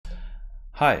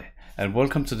Hi, and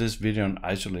welcome to this video on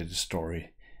Isolated Story,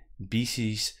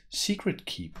 BC's Secret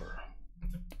Keeper.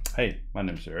 Hey, my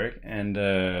name is Eric, and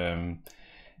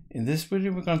in this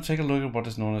video we're going to take a look at what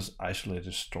is known as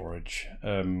isolated storage.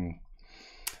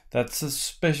 That's a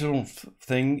special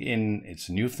thing it's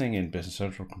a new thing in Business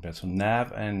Central compared to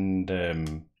Nav,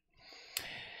 and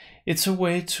it's a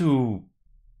way to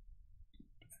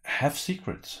have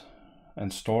secrets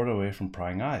and store it away from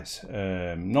prying eyes.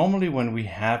 Normally when we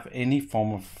have any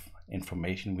form of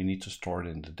information, we need to store it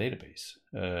in the database.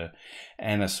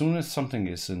 And as soon as something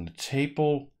is in the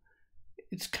table,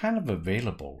 it's kind of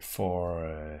available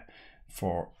for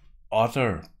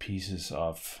other pieces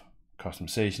of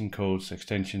customization codes,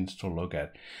 extensions to look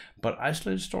at. But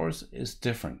isolated storage is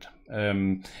different.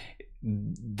 The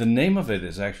name of it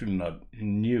is actually not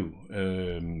new.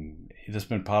 It has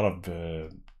been part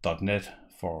of .NET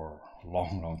for a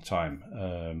long time,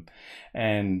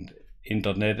 and in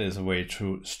 .NET is a way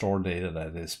to store data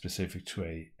that is specific to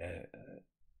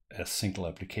a single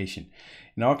application.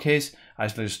 In our case,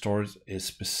 isolated storage is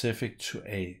specific to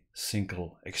a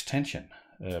single extension,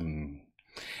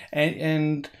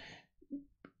 and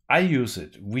I use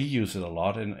it. We use it a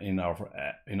lot in our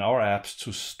apps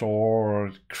to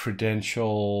store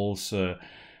credentials,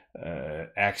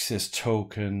 access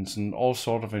tokens, and all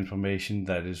sort of information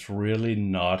that is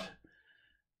really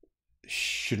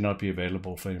should not be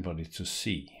available for anybody to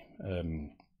see.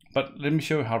 But let me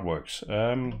show you how it works.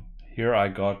 Here I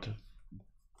got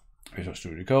Visual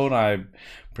Studio Code. I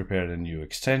prepared a new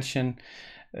extension,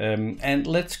 and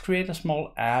let's create a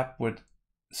small app with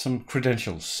some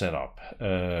credentials set up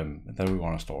that we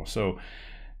want to store. So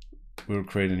we'll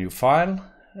create a new file,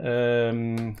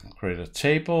 create a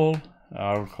table.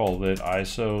 I'll call it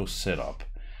ISO setup.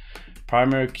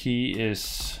 Primary key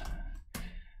is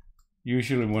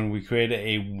usually when we create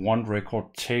a one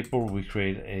record table, we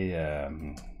create a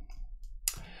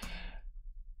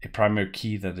primary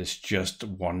key that is just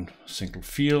one single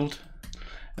field.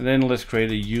 And then let's create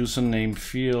a username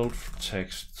field,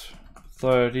 text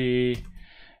 30,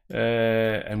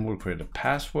 and we'll create a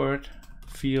password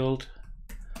field,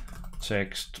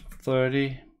 text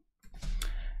 30.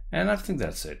 And I think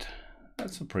that's it.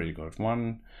 That's a pretty good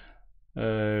one.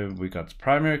 We got the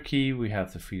primary key, we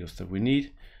have the fields that we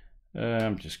need.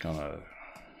 I'm just gonna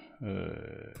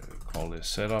call this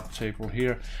setup table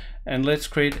here, and let's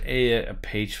create a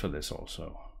page for this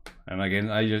also. And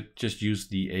again, I just use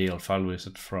the AL file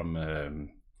wizard from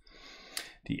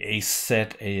the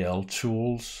AZAL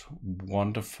tools.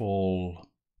 Wonderful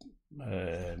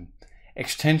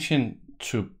extension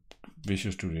to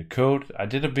Visual Studio Code. I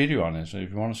did a video on it, so if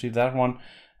you want to see that one,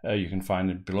 you can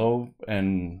find it below,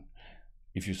 and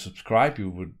if you subscribe, you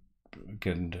would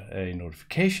get a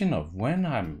notification of when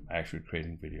I'm actually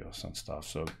creating videos and stuff.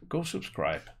 So go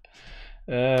subscribe.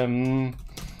 We'll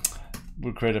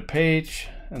create a page,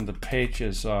 and the page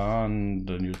is on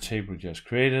the new table we just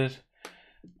created.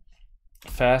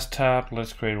 Fast tab,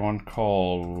 let's create one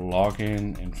called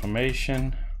login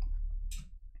information.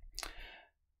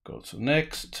 Go to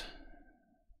next.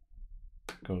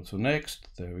 Go to next.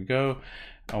 There we go.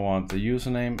 I want the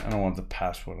username and I want the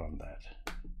password on that.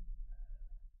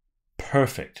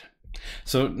 Perfect.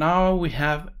 So now we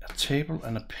have a table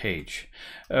and a page.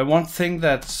 One thing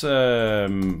that's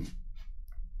there's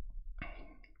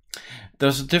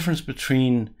a difference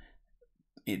between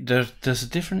there's a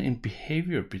difference in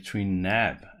behavior between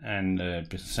Nav and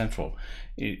Business Central.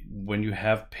 When you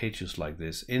have pages like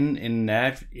this in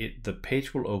Nav, the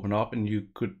page will open up and you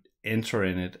could enter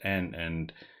in it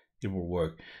and it will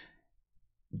work.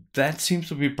 That seems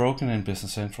to be broken in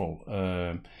Business Central.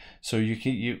 So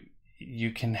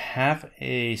you can have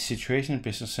a situation in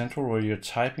Business Central where you're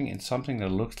typing in something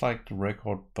that looks like the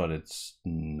record, but it's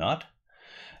not.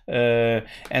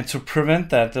 And to prevent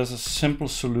that, there's a simple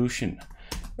solution.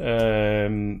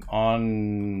 On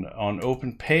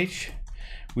open page,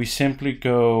 we simply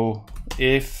go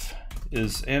if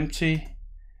is empty,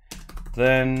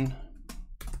 then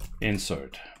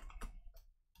insert.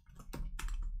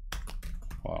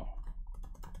 Wow.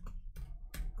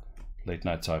 Late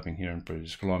night typing here in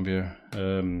British Columbia.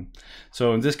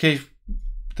 So in this case,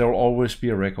 there will always be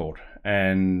a record,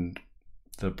 and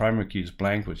the primary key is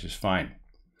blank, which is fine.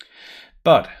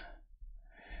 But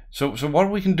so what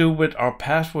we can do with our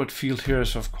password field here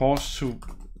is, of course, to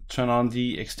turn on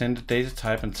the extended data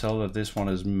type and tell that this one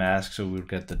is masked, so we'll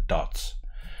get the dots.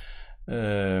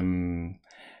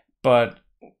 But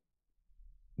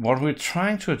what we're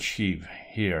trying to achieve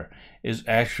here is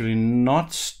actually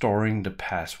not storing the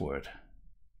password.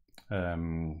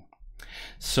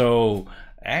 So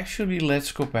actually,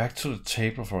 let's go back to the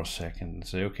table for a second and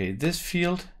say, okay, this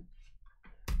field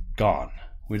gone.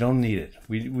 We don't need it.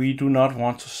 We do not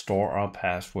want to store our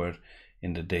password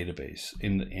in the database,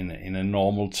 in a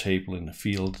normal table in a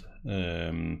field.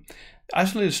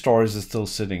 Isolated storage is still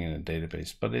sitting in a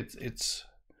database, but it's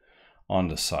on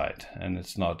the side and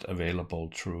it's not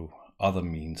available through other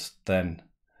means than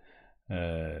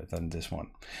this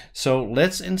one. So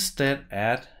let's instead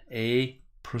add a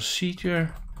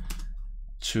procedure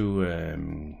to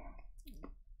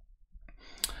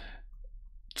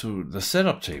the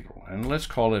setup table, and let's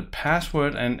call it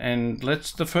password, and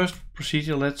let's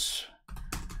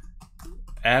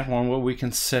add one where we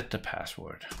can set the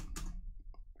password.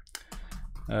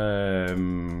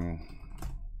 And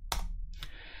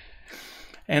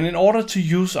in order to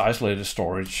use isolated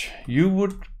storage,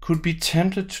 you could be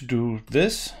tempted to do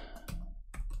this,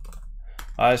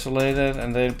 isolated,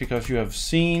 and then because you have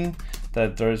seen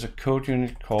that there is a code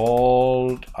unit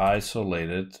called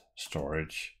isolated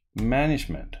storage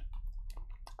management.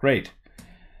 Great.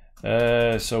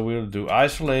 So we'll do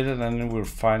isolated, and then we'll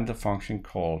find the function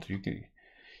called. You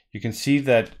can see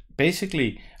that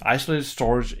basically isolated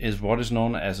storage is what is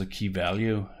known as a key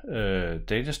value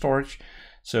data storage.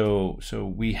 So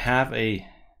we have a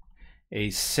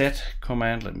set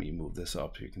command. Let me move this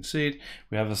up so you can see it.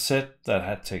 We have a set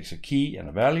that takes a key and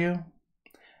a value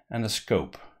and a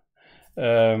scope.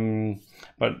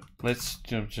 But let's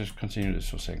just continue this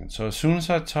for a second. So as soon as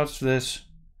I touch this,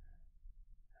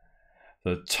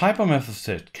 the typo method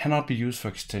set cannot be used for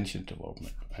extension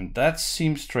development. And that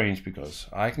seems strange because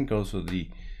I can go to the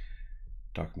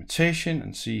documentation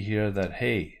and see here that,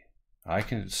 hey, I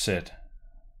can set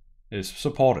is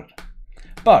supported.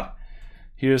 But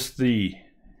here's the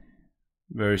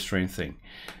very strange thing.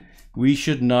 We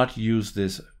should not use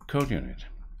this code unit.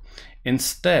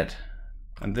 Instead,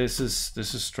 and this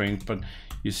is strange, but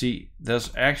you see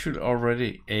there's actually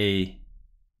already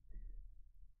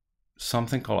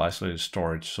something called isolated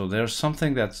storage. So there's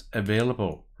something that's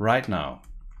available right now,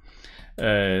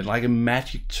 like a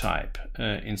magic type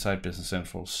inside Business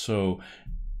Central. So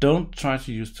don't try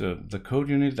to use the code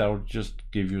unit. That will just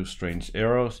give you strange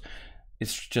errors.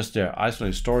 It's just there,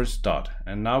 isolated storage dot,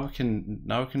 and now we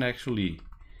can actually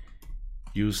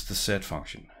use the set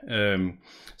function.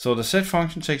 So the set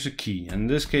function takes a key. In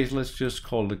this case, let's just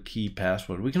call the key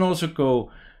password. We can also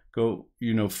go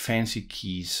fancy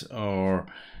keys or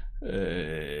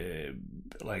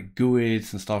like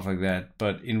GUIDs and stuff like that,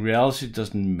 but in reality it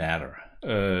doesn't matter.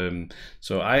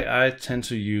 So I tend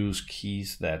to use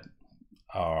keys that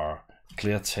are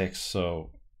clear text,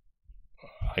 so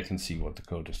I can see what the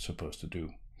code is supposed to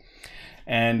do.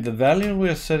 And the value we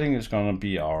are setting is going to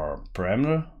be our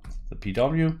parameter, the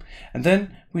PW, and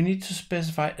then we need to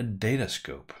specify a data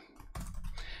scope.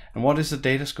 And what is a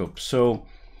data scope? So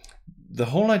the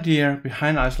whole idea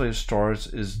behind isolated storage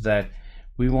is that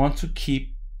we want to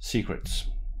keep secrets.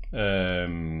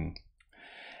 And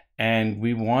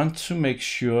we want to make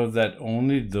sure that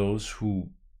only those who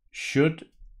should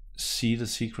see the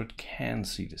secret can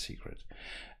see the secret.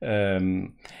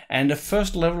 And the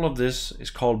first level of this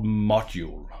is called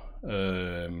module,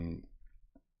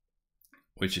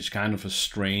 which is kind of a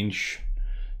strange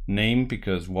name,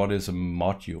 because what is a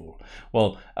module?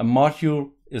 Well, a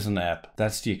module is an app.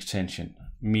 That's the extension,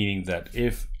 meaning that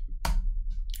if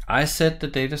I set the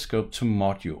data scope to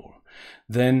module,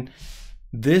 then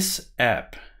this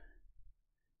app,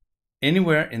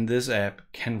 anywhere in this app,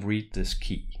 can read this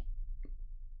key.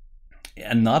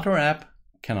 Another app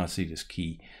cannot see this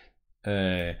key.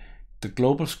 The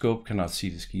global scope cannot see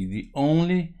this key. The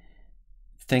only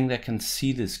thing that can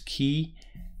see this key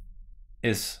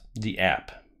is the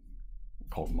app,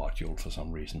 called module for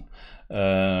some reason.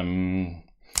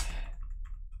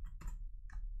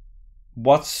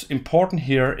 What's important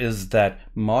here is that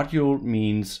module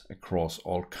means across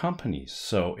all companies.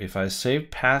 So if I save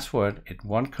password in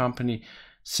one company,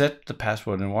 set the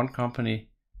password in one company,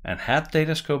 and have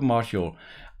data scope module,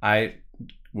 I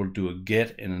will do a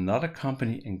get in another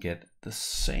company and get the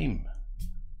same.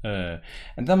 And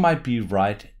that might be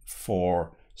right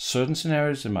for certain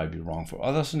scenarios, it might be wrong for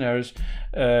other scenarios.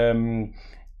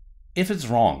 If it's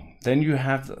wrong, then you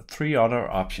have three other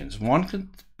options. One could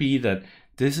be that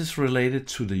this is related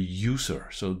to the user.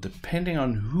 So depending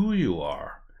on who you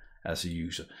are as a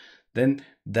user, then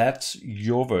that's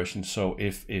your version. So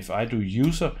if I do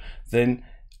user, then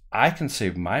I can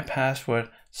save my password,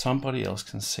 somebody else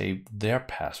can save their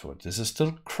password. This is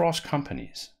still cross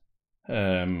companies.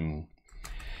 The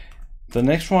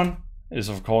next one is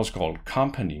of course called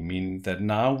company, meaning that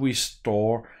now we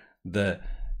store the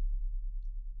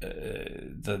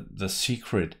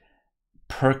secret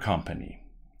per company.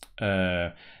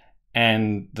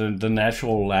 And the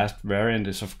natural last variant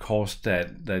is, of course,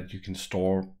 that you can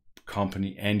store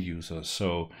company and user.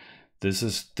 So this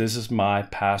is my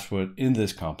password in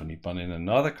this company, but in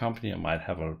another company I might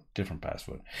have a different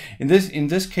password. In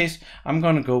this case, I'm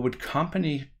going to go with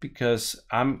company because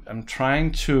I'm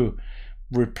trying to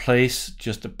replace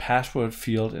just the password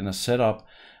field in a setup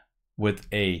with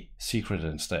a secret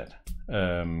instead.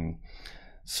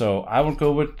 So I will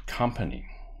go with company.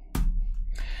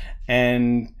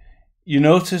 And you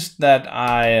notice that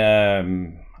I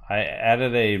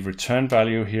added a return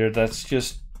value here. That's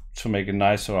just to make it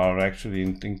nice. So I'll actually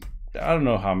think, I don't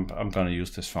know how I'm going to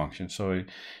use this function. So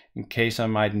in case I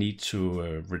might need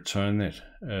to return it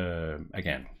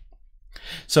again.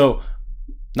 So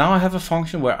now I have a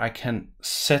function where I can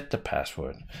set the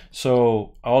password.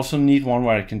 So I also need one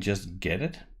where I can just get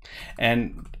it.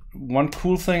 And one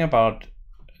cool thing about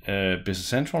Business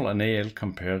Central and AL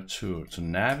compared to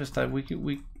Nav is that we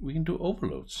can do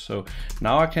overloads. So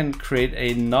now I can create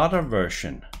another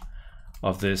version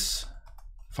of this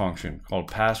function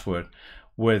called password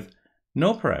with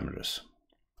no parameters.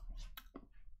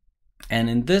 And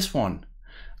in this one,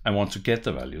 I want to get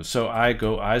the value. So I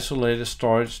go isolated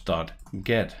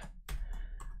storage.get.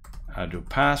 I do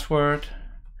password.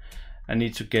 I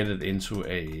need to get it into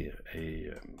a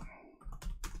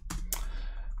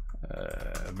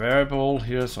variable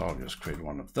here, so I'll just create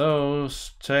one of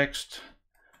those. Text.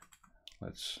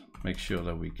 Let's make sure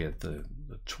that we get the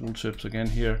tooltips again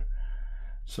here.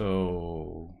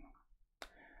 So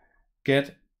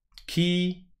get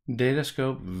key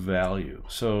datascope value.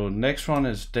 So next one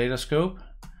is datascope,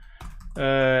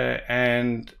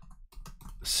 and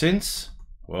since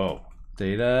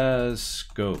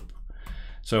datascope.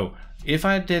 So if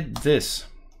I did this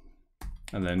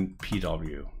and then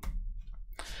PW,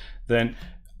 then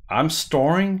I'm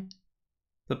storing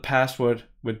the password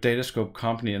with Datascope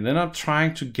company, and then I'm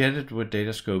trying to get it with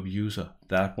Datascope user.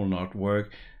 That will not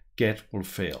work. Get will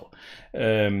fail.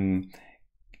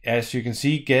 As you can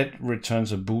see, get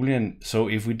returns a Boolean. So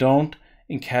if we don't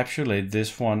encapsulate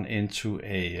this one into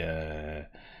an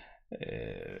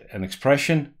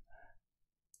expression,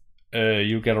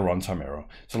 you get a runtime error.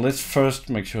 So let's first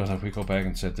make sure that we go back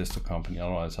and set this to company.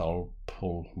 Otherwise, I'll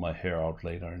pull my hair out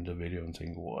later in the video and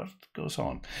think, what goes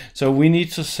on? So we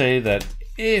need to say that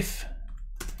if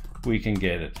we can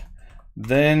get it,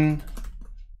 then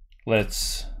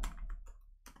let's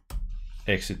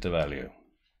exit the value.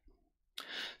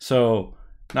 So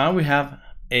now we have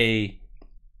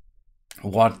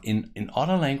what in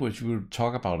other language we would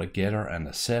talk about a getter and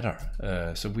a setter.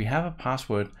 So we have a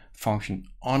password function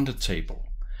on the table.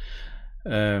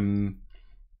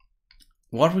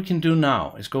 What we can do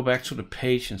now is go back to the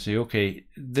page and say, okay,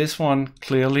 this one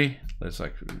clearly, let's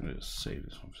save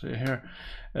this one here.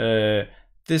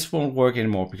 This won't work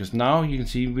anymore because now you can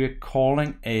see we're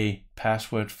calling a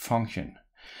password function.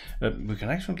 We can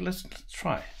actually, let's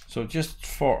try. So just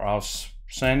for our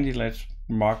sanity, let's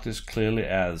mark this clearly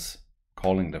as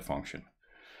calling the function.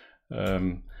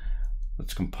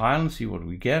 Let's compile and see what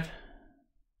we get.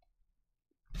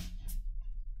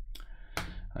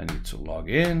 I need to log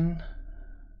in.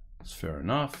 That's fair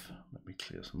enough. Let me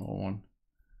clear some more one.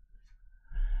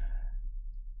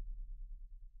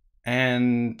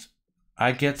 And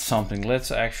I get something.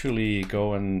 Let's actually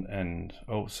go and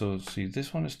oh, so see,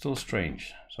 this one is still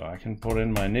strange. So I can put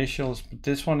in my initials, but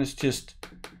this one is just,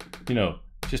 you know,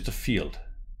 just a field.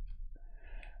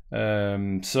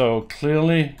 So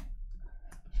clearly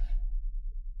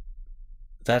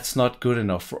that's not good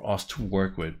enough for us to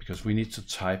work with because we need to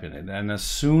type in it. And as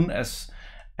soon as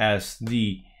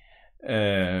the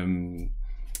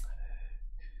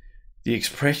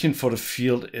expression for the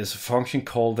field is a function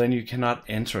call, then you cannot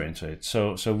enter into it.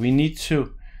 So we need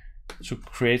to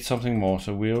create something more.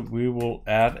 So we will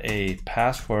add a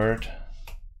password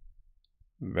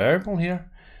variable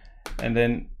here and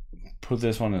then put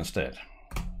this one instead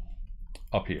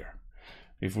up here.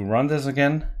 If we run this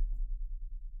again,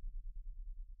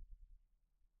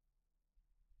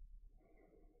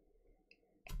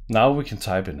 now we can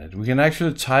type in it. We can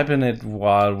actually type in it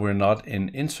while we're not in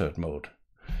insert mode.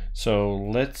 So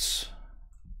let's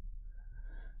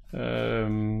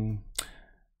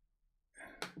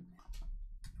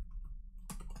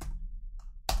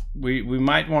we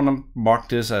might want to mark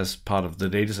this as part of the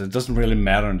dataset. It doesn't really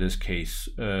matter in this case,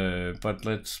 but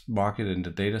let's mark it in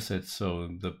the dataset so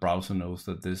the browser knows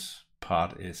that this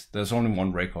part is, there's only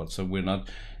one record, so we're not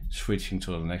switching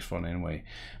to the next one anyway.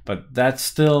 But that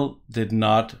still did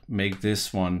not make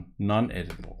this one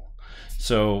non-editable.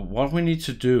 So what we need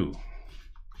to do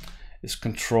is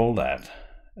control that.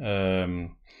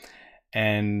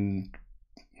 And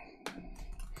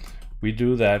we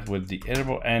do that with the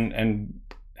editable. And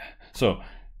so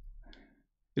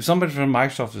if somebody from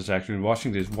Microsoft is actually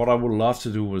watching this, what I would love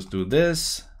to do was do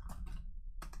this,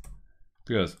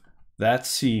 because that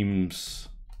seems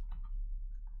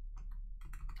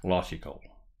logical.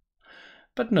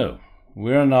 But no,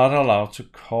 we're not allowed to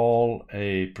call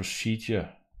a procedure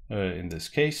in this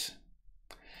case.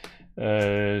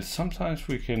 Sometimes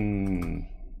we can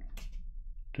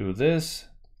do this,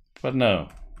 but no.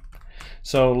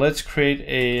 So let's create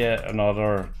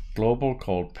another global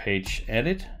called page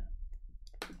edit.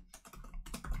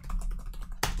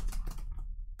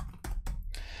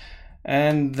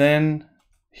 And then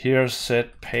here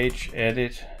set page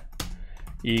edit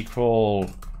equal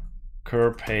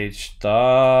cur page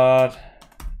dot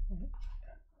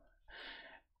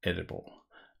editable.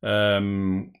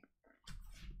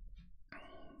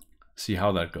 See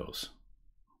how that goes.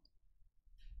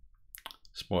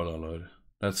 Spoiler alert,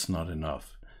 that's not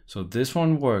enough. So this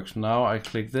one works. Now I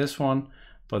click this one,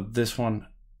 but this one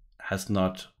has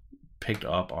not picked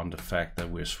up on the fact that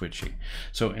we're switching.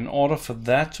 So in order for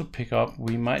that to pick up,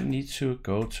 we might need to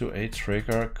go to a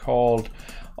trigger called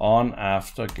on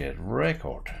after get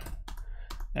record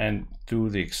and do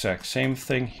the exact same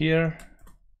thing here.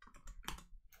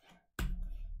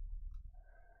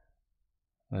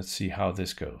 Let's see how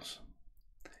this goes.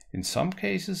 In some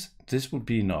cases, this would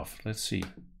be enough. Let's see.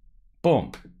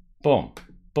 Boom, boom,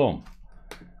 boom.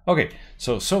 Okay,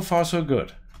 so far so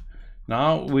good.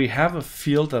 Now we have a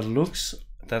field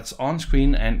that's on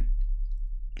screen and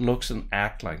looks and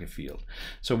act like a field.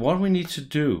 So what we need to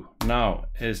do now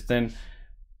is then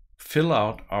fill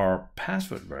out our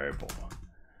password variable.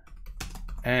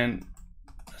 And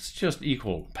let's just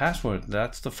equal password.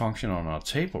 That's the function on our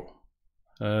table.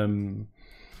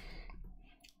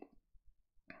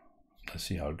 Let's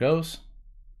see how it goes.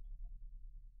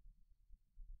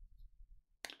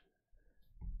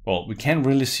 Well, we can't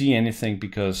really see anything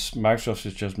because Microsoft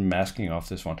is just masking off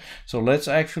this one. So let's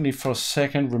actually for a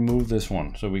second remove this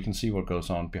one so we can see what goes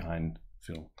on behind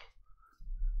fill.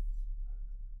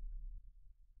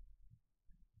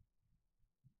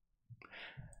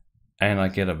 And I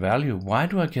get a value. Why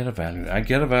do I get a value? I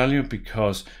get a value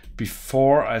because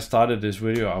before I started this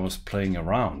video, I was playing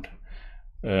around.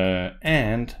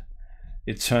 And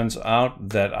it turns out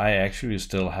that I actually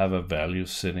still have a value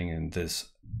sitting in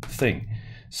this thing.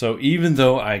 So even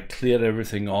though I cleared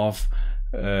everything off,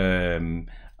 I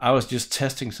was just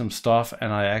testing some stuff,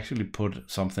 and I actually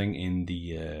put something in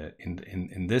the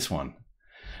in this one.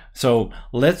 So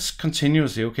let's continue to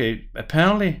see. Okay,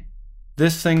 apparently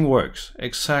this thing works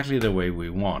exactly the way we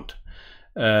want.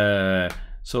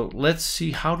 So let's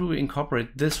see, how do we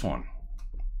incorporate this one?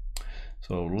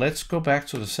 So let's go back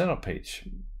to the setup page,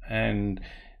 and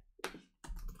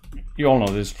you all know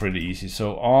this is pretty easy.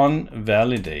 So on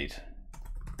validate,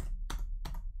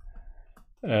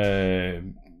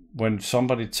 when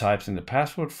somebody types in the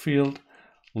password field,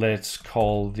 let's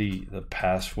call the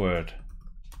password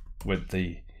with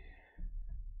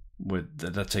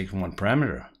that takes one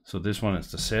parameter. So this one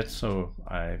is the set. So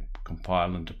I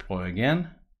compile and deploy again.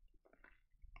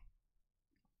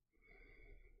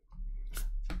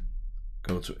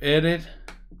 Go to edit,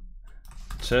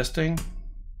 testing.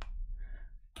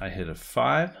 I hit a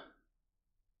 5.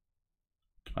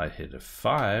 I hit a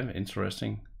 5.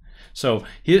 Interesting. So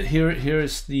here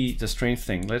is the strange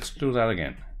thing. Let's do that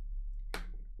again.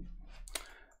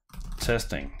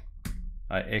 Testing.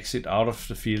 I exit out of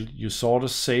the field. You saw the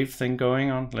save thing going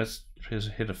on. Let's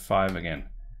hit a 5 again.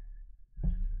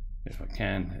 If I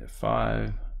can, hit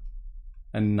 5.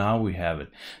 And now we have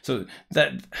it. So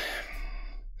that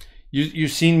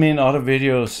you've seen me in other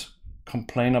videos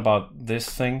complain about this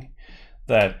thing,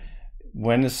 that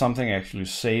when is something actually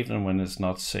saved and when it's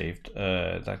not saved,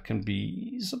 that can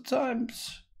be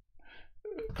sometimes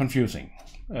confusing.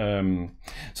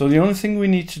 So the only thing we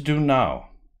need to do now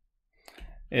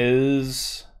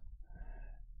is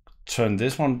turn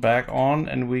this one back on,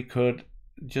 and we could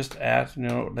just add,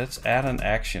 let's add an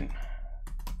action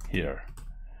here.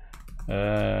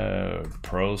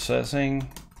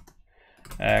 Processing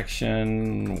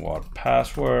action, what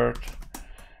password,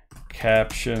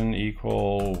 caption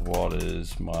equal what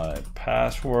is my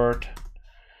password,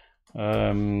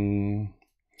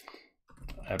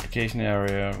 application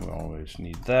area, we always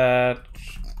need that,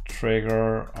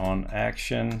 trigger on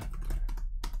action,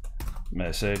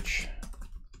 message,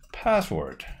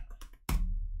 password.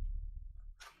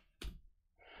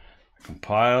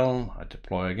 Compile, I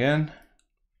deploy again.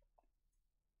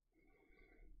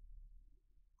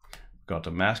 Got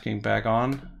the masking back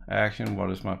on. Action,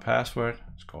 what is my password?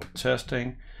 It's called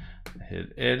testing. I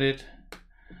hit edit.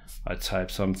 I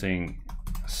type something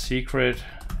secret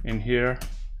in here,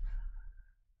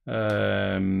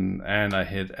 and I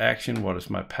hit action. What is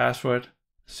my password?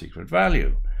 Secret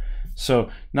value. So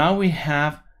now we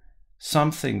have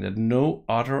something that no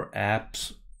other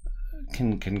apps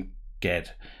can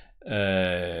get.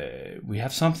 We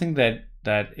have something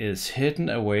that is hidden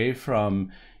away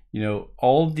from, you know,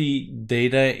 all the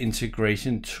data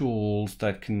integration tools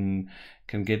that can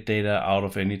get data out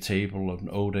of any table of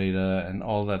OData and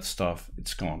all that stuff.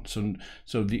 It's gone.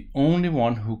 So the only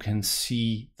one who can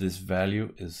see this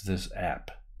value is this app,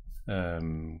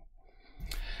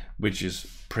 which is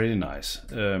pretty nice.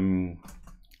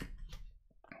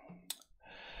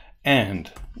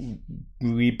 And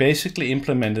we basically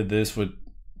implemented this with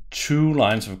 2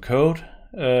 lines of code.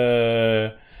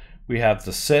 We have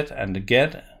the set and the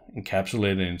get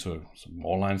encapsulated into some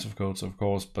more lines of codes, of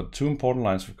course, but 2 important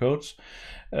lines of codes.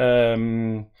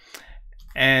 And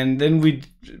then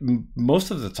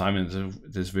most of the time in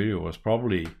this video was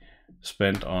probably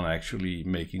spent on actually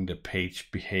making the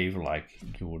page behave like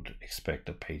you would expect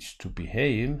a page to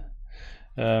behave.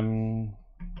 And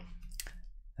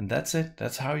that's it.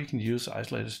 That's how you can use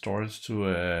isolated storage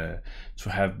to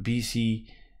have BC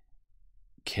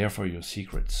care for your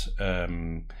secrets.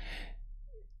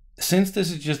 Since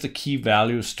this is just a key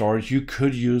value storage, you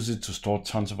could use it to store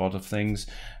tons of other things,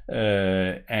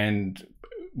 and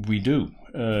we do.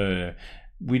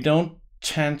 We don't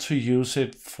tend to use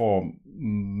it for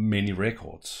many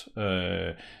records.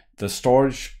 The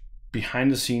storage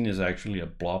behind the scene is actually a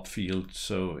blob field,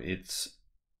 so it's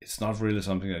not really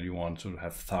something that you want to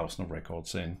have thousands of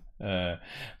records in.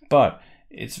 But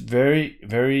it's very,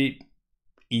 very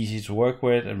easy to work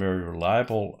with and very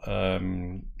reliable.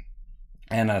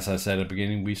 And as I said at the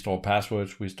beginning, we store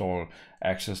passwords, we store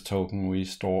access token, we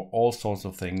store all sorts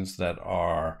of things that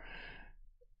are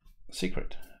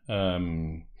secret.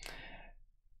 Yeah,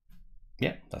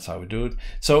 that's how we do it.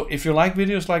 So if you like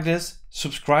videos like this,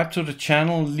 subscribe to the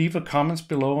channel, leave a comments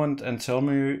below and tell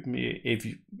me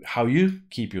how you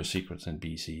keep your secrets in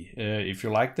BC. If you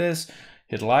like this,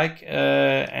 hit like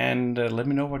and let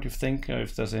me know what you think,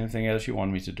 if there's anything else you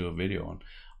want me to do a video on.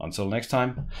 Until next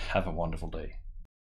time, have a wonderful day.